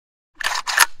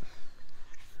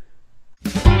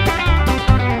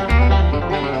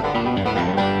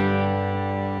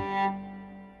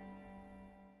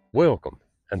welcome,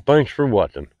 and thanks for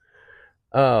watching.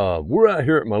 We're out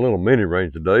here at my little mini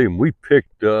range today, and we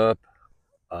picked up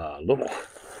a little,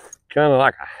 kind of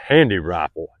like a handy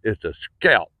rifle. It's a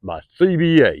Scout by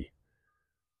CVA.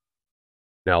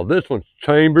 Now this one's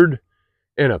chambered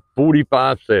in a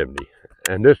 45-70,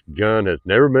 and this gun has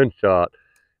never been shot,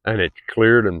 and it's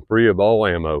cleared and free of all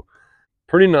ammo.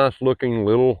 Pretty nice looking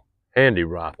little handy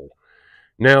rifle.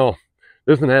 Now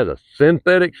this one has a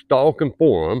synthetic stock and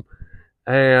forearm,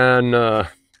 and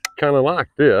kind of like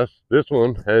this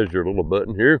one has your little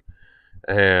button here,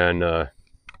 and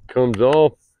comes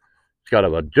off. It's got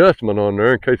an adjustment on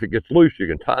there in case it gets loose. You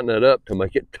can tighten that up to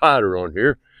make it tighter on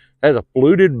here. Has a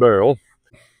fluted barrel.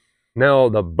 Now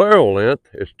the barrel length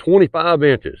is 25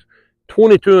 inches,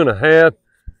 22 and a half,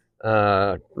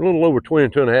 a little over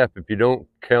 22 and a half if you don't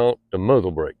count the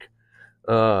muzzle brake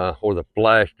or the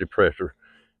flash depressor.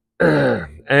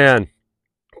 And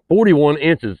 41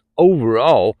 inches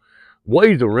overall,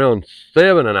 weighs around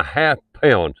 7.5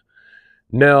 pounds.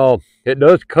 Now it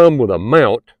does come with a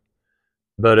mount,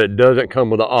 but it doesn't come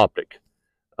with an optic,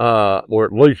 or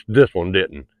at least this one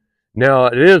didn't. Now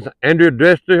it is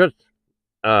ambidextrous.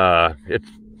 It's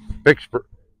fixed for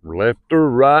left or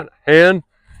right hand,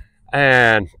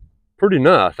 and pretty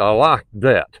nice. I like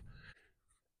that.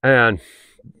 And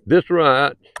this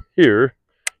right here,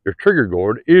 your trigger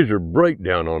guard, is your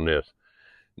breakdown on this.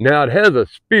 Now it has a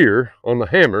spear on the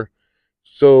hammer,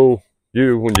 so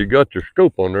when you got your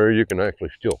scope on there, you can actually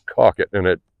still cock it and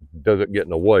it doesn't get in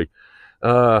the way.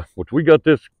 Which we got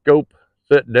this scope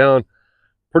set down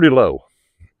pretty low.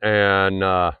 And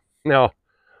now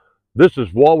this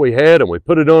is what we had, and we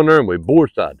put it on there and we bore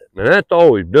sighted it. And that's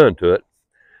all we've done to it.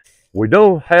 We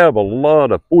don't have a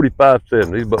lot of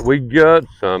 45-70s, but we got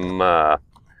some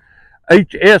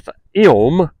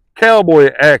HSM Cowboy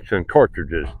Action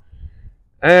cartridges.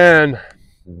 And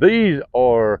these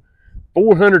are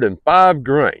 405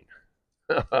 grain.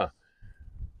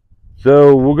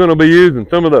 So we're going to be using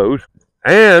some of those.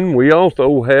 And we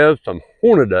also have some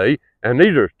Hornady, and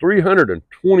these are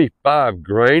 325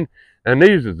 grain. And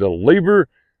these is the Lever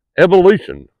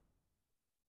Evolution.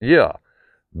 Yeah,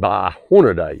 by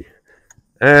Hornady.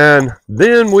 And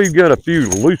then we've got a few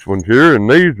loose ones here, and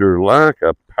these are like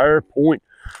a PowerPoint,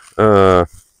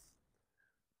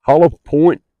 hollow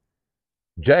point,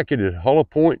 jacketed hollow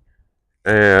point,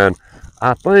 and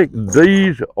I think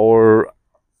these are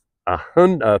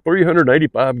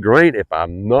 385 grain, if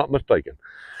I'm not mistaken.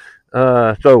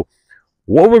 So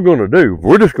what we're going to do,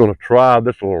 we're just going to try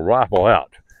this little rifle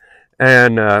out,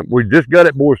 and we just got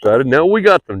it bore sighted. Now we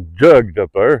got some jugs up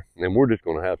there, and we're just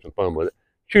going to have some fun with it.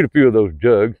 Shoot a few of those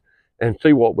jugs and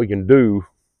see what we can do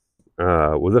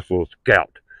with this little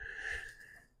Scout.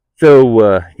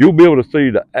 So you'll be able to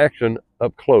see the action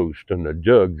up close and the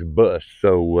jugs bust.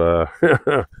 So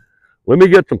let me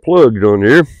get some plugs on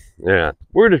here. Yeah,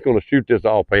 we're just going to shoot this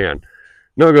offhand.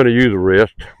 Not going to use a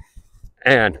wrist.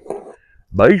 And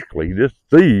basically just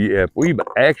see if we've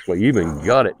actually even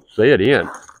got it set in.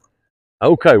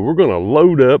 Okay, we're going to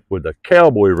load up with the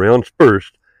cowboy rounds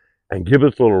first and give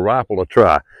this little rifle a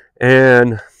try.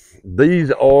 And these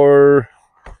are,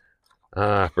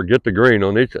 forget the grain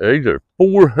on these. These are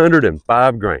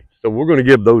 405 grain. So we're going to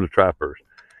give those a try first.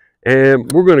 And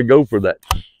we're going to go for that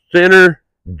center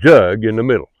jug in the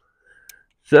middle.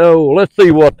 So let's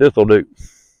see what this will do.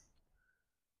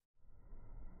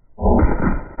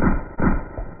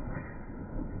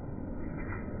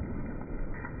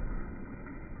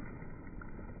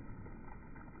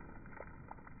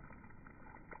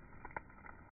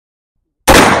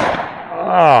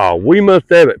 Ah, we must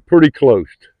have it pretty close.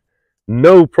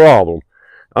 No problem.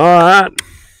 All right,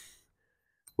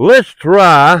 let's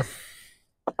try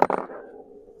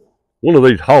one of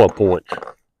these hollow points.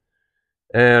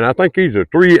 And I think these are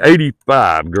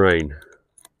 385 grain.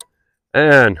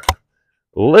 And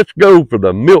let's go for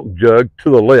the milk jug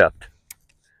to the left.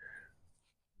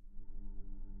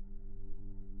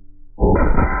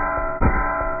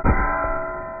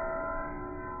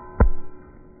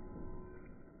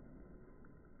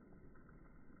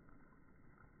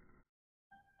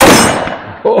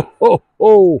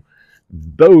 Oh,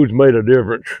 those made a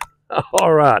difference.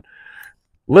 All right,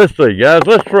 let's see, guys.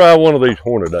 Let's try one of these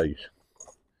Hornadys.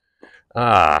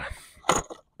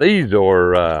 These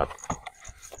are,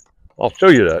 I'll show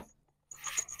you that,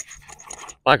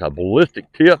 like a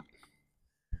ballistic tip.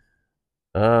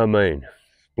 I mean,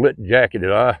 split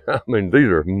jacketed. I mean, these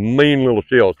are mean little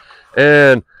shells.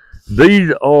 And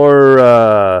these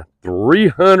are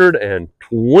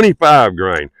 325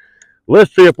 grain.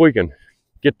 Let's see if we can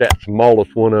get that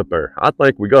smallest one up there. I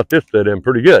think we got this set in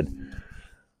pretty good.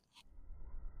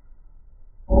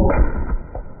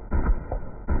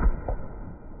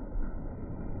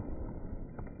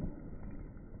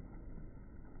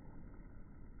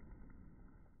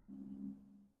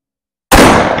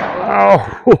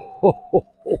 Oh,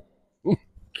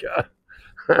 God,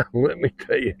 let me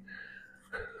tell you,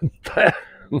 that,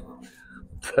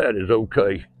 that is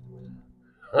okay.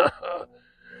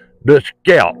 The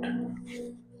Scout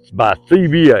by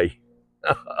CVA,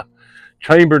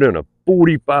 chambered in a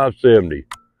 4570.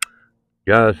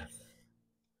 Guys,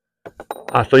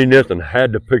 I seen this and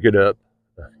had to pick it up.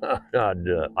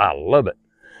 I love it.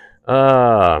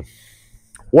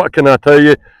 What can I tell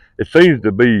you? It seems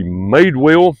to be made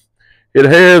well. It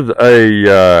has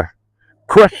a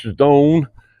crushed stone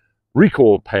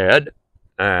recoil pad,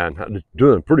 and it's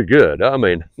doing pretty good. I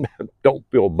mean, don't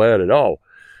feel bad at all.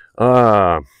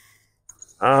 I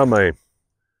mean,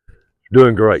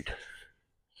 doing great.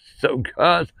 So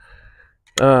guys,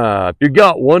 if you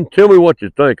got one, tell me what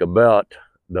you think about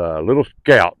the little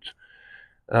Scouts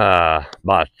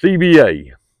by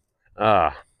CVA.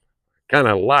 Kind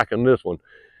of liking this one.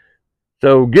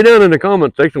 So get down in the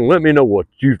comment section, let me know what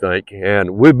you think, and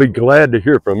we'll be glad to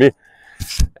hear from you.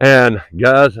 And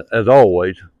guys, as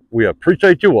always, we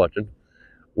appreciate you watching.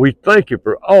 We thank you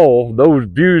for all those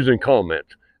views and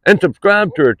comments. And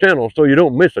subscribe to our channel so you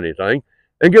don't miss anything.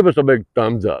 And give us a big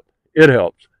thumbs up. It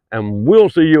helps. And we'll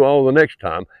see you all the next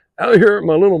time out here at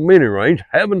my little mini range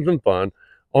having some fun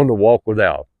on the walk with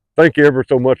Al. Thank you ever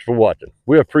so much for watching.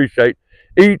 We appreciate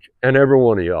each and every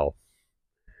one of y'all.